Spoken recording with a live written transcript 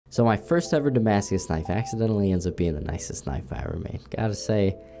So my first ever Damascus knife accidentally ends up being the nicest knife I ever made. Gotta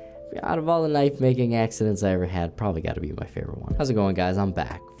say, out of all the knife making accidents I ever had, probably gotta be my favorite one. How's it going, guys? I'm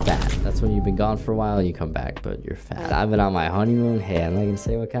back. Fat. That's when you've been gone for a while and you come back, but you're fat. I've been on my honeymoon. Hey, I'm not gonna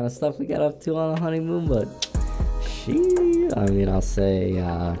say what kind of stuff we got up to on the honeymoon, but I'll say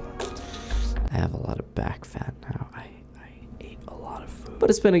I have a lot of back fat now. I ate a lot of food. But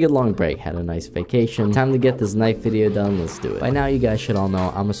it's been a good long break. Had a nice vacation. Time to get this knife video done. Let's do it. By now, you guys should all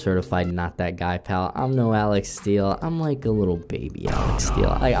know I'm a certified not that guy pal. I'm no Alex Steele. I'm like a little baby Alex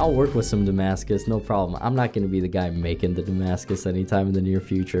Steele. Like, I'll work with some Damascus, no problem. I'm not going to be the guy making the Damascus anytime in the near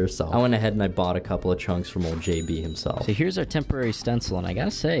future. So I went ahead and I bought a couple of chunks from old JB himself. So here's our temporary stencil, and I gotta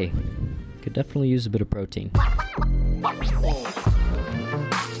say, could definitely use a bit of protein.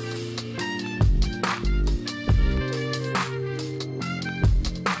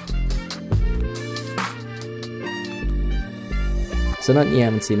 So nothing you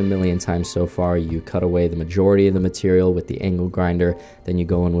haven't seen a million times so far. You cut away the majority of the material with the angle grinder, then you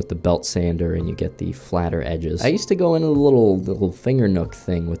go in with the belt sander and you get the flatter edges. I used to go into the little finger nook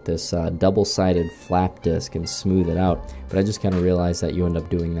thing with this double-sided flap disc and smooth it out, but I just kind of realized that you end up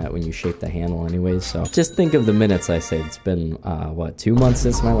doing that when you shape the handle anyways. So just think of the minutes I saved. It's been, what, 2 months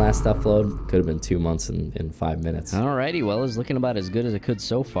since my last upload? Could have been 2 months in 5 minutes. Alrighty, well, it's looking about as good as it could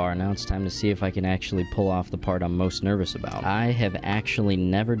so far. Now it's time to see if I can actually pull off the part I'm most nervous about. I have actually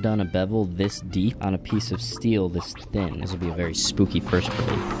never done a bevel this deep on a piece of steel this thin. This will be a very spooky first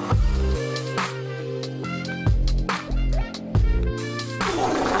for me.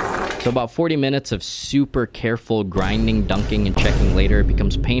 So about 40 minutes of super careful grinding, dunking, and checking later, it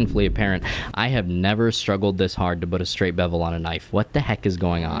becomes painfully apparent I have never struggled this hard to put a straight bevel on a knife. What the heck is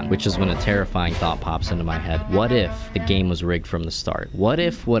going on? Which is when a terrifying thought pops into my head. What if the game was rigged from the start? What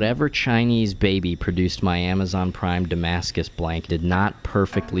if whatever Chinese baby produced my Amazon Prime Damascus blank did not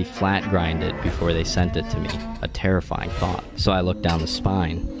perfectly flat grind it before they sent it to me? A terrifying thought. So I look down the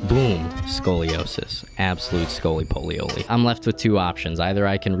spine. Boom! Scoliosis. Absolute scoliopolioli. I'm left with two options. Either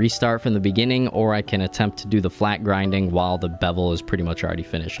I can restart from the beginning, or I can attempt to do the flat grinding while the bevel is pretty much already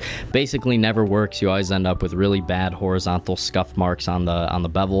finished. Basically never works. You always end up with really bad horizontal scuff marks on the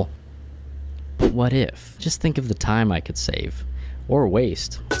bevel. But what if? Just think of the time I could save. Or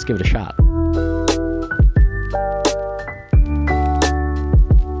waste. Let's give it a shot.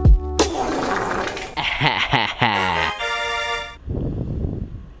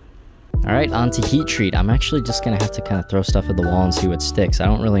 Alright, on to heat treat. I'm actually just gonna have to kind of throw stuff at the wall and see what sticks. I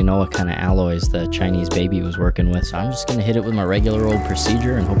don't really know what kind of alloys the Chinese baby was working with, so I'm just gonna hit it with my regular old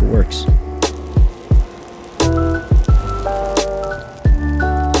procedure and hope it works.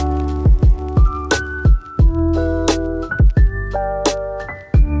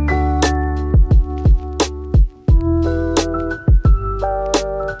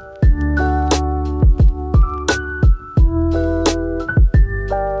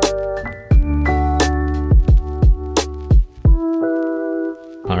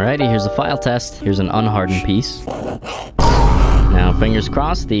 Alrighty, here's the file test. Here's an unhardened piece. Now, fingers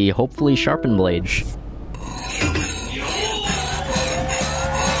crossed, the hopefully sharpened blade.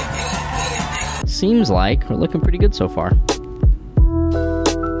 Seems like we're looking pretty good so far.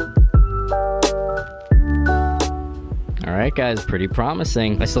 Alright guys, pretty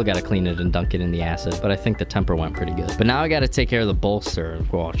promising. I still gotta clean it and dunk it in the acid, but I think the temper went pretty good. But now I gotta take care of the bolster.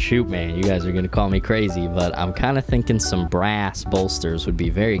 Well, shoot man, you guys are gonna call me crazy, but I'm kinda thinking some brass bolsters would be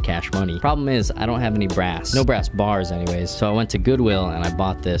very cash money. Problem is, I don't have any brass. No brass bars anyways, so I went to Goodwill and I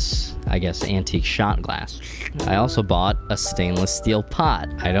bought this, I guess, antique shot glass. I also bought a stainless steel pot.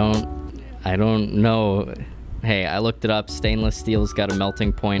 I don't know. Hey, I looked it up. Stainless steel's got a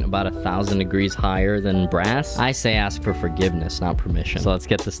melting point about 1,000 degrees higher than brass. I say ask for forgiveness, not permission. So let's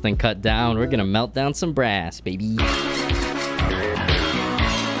get this thing cut down. We're gonna melt down some brass, baby.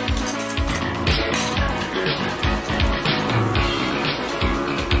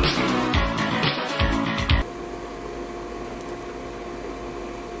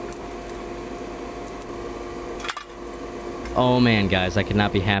 Oh man, guys, I could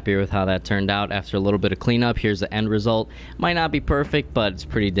not be happier with how that turned out. After a little bit of cleanup, here's the end result. Might not be perfect, but it's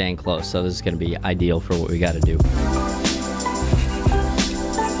pretty dang close, so this is going to be ideal for what we got to do.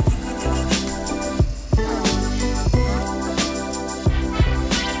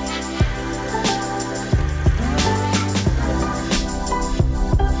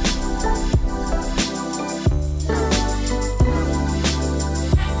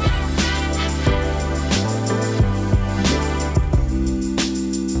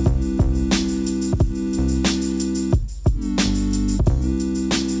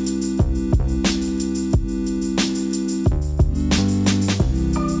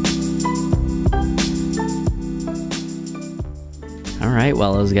 Alright,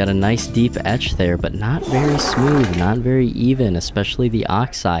 well, it's got a nice deep etch there, but not very smooth, not very even, especially the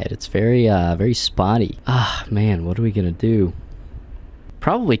oxide. It's very, very spotty. Ah, man, what are we gonna do?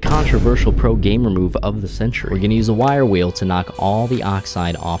 Probably controversial pro gamer move of the century. We're gonna use a wire wheel to knock all the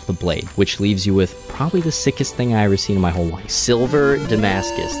oxide off the blade, which leaves you with probably the sickest thing I ever seen in my whole life. Silver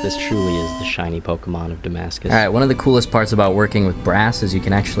Damascus. This truly is the shiny Pokemon of Damascus. Alright, one of the coolest parts about working with brass is you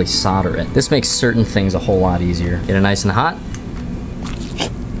can actually solder it. This makes certain things a whole lot easier. Get it nice and hot.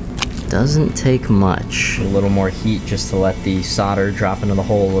 Doesn't take much. A little more heat just to let the solder drop into the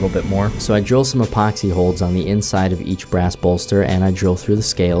hole a little bit more. So I drill some epoxy holes on the inside of each brass bolster, and I drill through the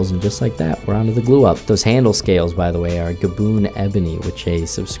scales, and just like that, we're onto the glue up. Those handle scales, by the way, are Gaboon Ebony, which a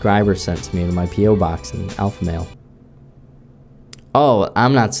subscriber sent to me in my P.O. box in Alpha Mail. Oh,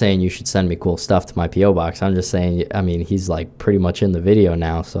 I'm not saying you should send me cool stuff to my P.O. box. I'm just saying, I mean, he's like pretty much in the video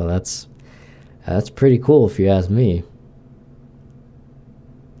now, so that's pretty cool if you ask me.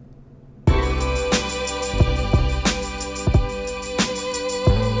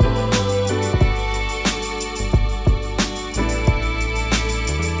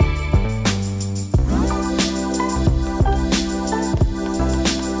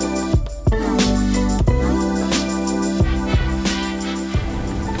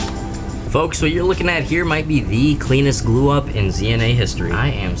 Folks, what you're looking at here might be the cleanest glue up in ZNA history. I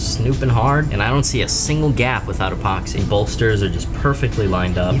am snooping hard, and I don't see a single gap without epoxy. Bolsters are just perfectly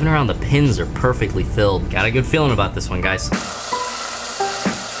lined up. Even around the pins are perfectly filled. Got a good feeling about this one, guys.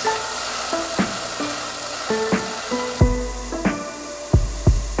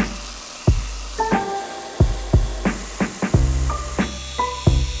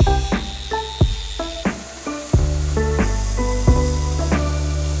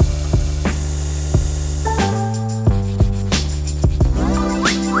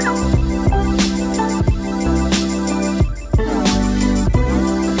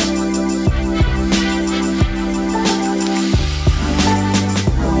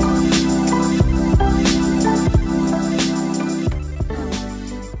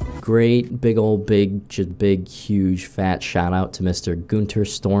 Great just big huge fat shout out to Mr. Gunter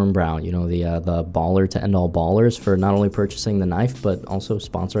Stormbrown, you know, the baller to end all ballers, for not only purchasing the knife but also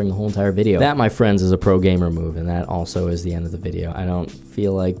sponsoring the whole entire video. That, my friends, is a pro gamer move, and that also is the end of the video. I don't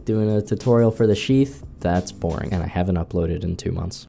feel like doing a tutorial for the sheath. That's boring, and I haven't uploaded in 2 months.